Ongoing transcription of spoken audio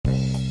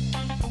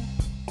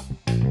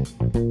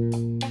Hey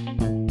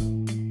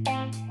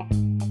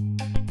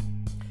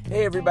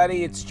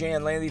everybody, it's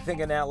Jan Landy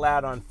thinking out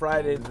loud on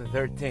Friday the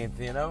 13th.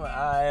 You know,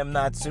 I am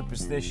not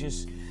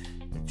superstitious.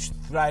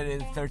 Friday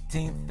the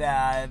 13th,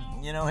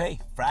 hey,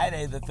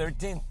 Friday the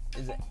 13th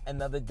is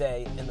another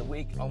day in the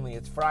week, only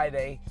it's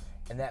Friday,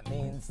 and that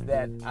means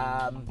that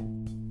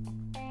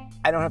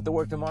I don't have to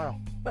work tomorrow.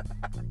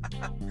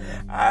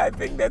 I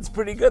think that's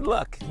pretty good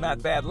luck.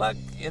 Not bad luck,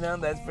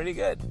 that's pretty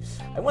good.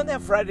 I wonder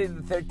if Friday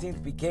the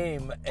 13th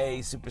became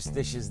a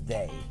superstitious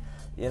day.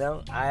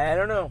 I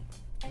don't know.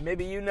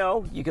 Maybe you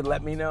could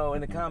let me know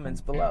in the comments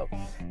below.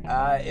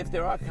 If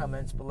there are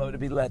comments below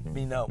to let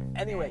me know.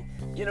 Anyway,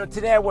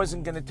 today I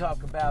wasn't going to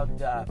talk about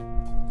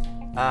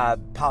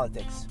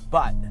politics,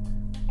 but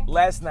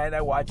last night I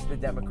watched the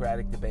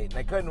Democratic debate, and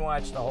I couldn't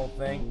watch the whole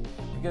thing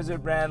because it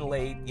ran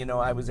late.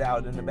 I was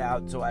out and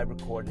about, so I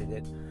recorded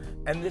it.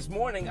 And this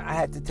morning I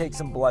had to take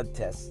some blood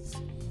tests,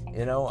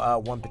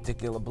 one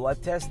particular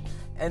blood test.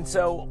 And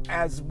so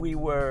as we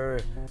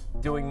were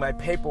doing my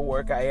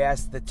paperwork, I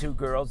asked the two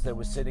girls that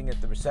were sitting at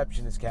the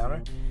receptionist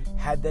counter,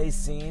 had they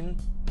seen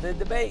the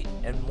debate?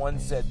 And one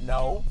said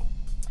no.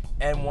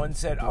 And one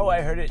said, oh,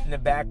 I heard it in the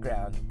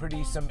background.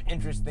 Some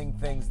interesting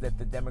things that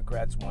the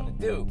Democrats want to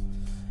do.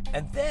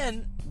 And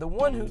then the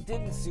one who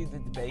didn't see the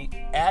debate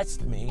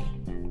asked me,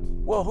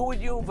 well, who would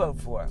you vote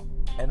for?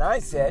 And I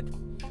said,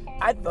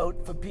 I'd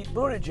vote for Pete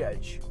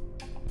Buttigieg.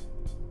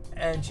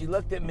 And she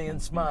looked at me and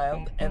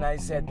smiled, and I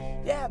said,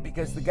 yeah,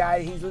 because the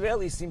guy, he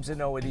really seems to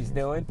know what he's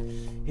doing.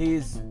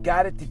 He's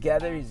got it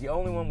together. He's the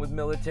only one with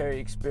military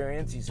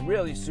experience. He's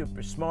really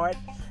super smart,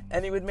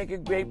 and he would make a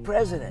great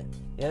president.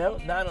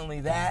 Not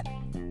only that,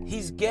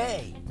 he's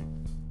gay.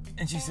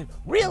 And she said,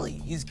 really?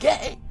 He's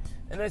gay?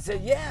 And I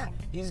said, yeah,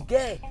 he's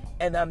gay.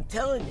 And I'm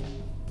telling you,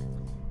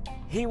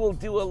 he will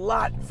do a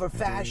lot for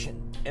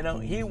fashion.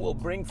 He will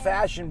bring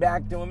fashion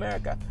back to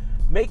America.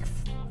 Make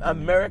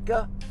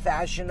America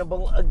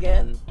fashionable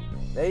again.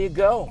 There you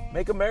go.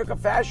 Make America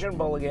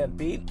fashionable again,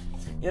 Pete.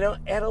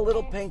 Add a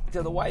little pink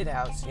to the White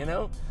House,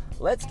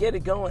 Let's get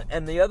it going.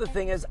 And the other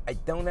thing is, I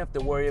don't have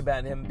to worry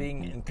about him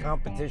being in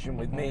competition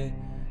with me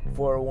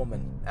for a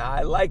woman.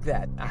 I like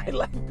that. I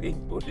like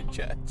Pete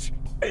Buttigieg.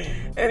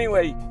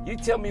 Anyway, you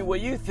tell me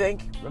what you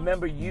think.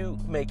 Remember, you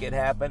make it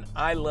happen.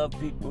 I love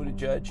Pete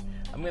Buttigieg.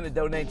 I'm going to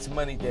donate some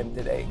money to him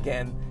today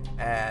again.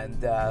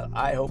 And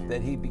I hope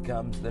that he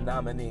becomes the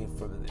nominee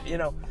for,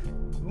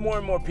 more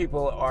and more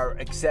people are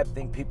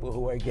accepting people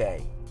who are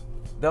gay.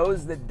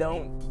 Those that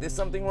don't, there's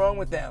something wrong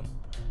with them.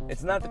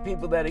 It's not the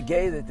people that are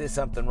gay that there's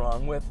something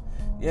wrong with.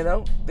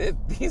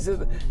 These are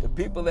the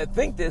people that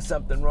think there's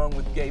something wrong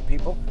with gay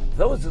people.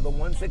 Those are the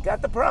ones that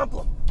got the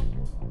problem.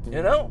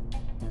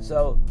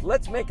 So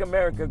let's make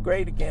America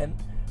great again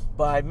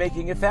by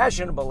making it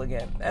fashionable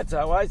again. That's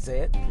how I say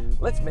it.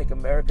 Let's make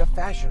America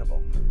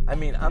fashionable.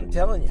 I'm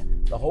telling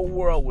you, the whole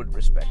world would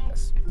respect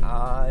us.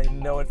 I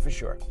know it for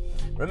sure.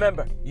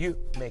 Remember, you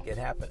make it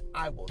happen.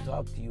 I will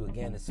talk to you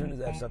again as soon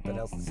as I have something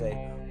else to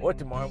say, or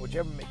tomorrow,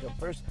 whichever may come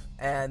first.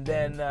 And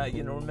then,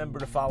 remember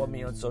to follow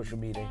me on social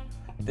media.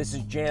 This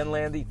is Jan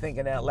Landy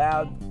thinking out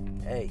loud.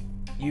 Hey,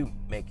 you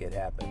make it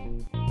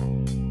happen.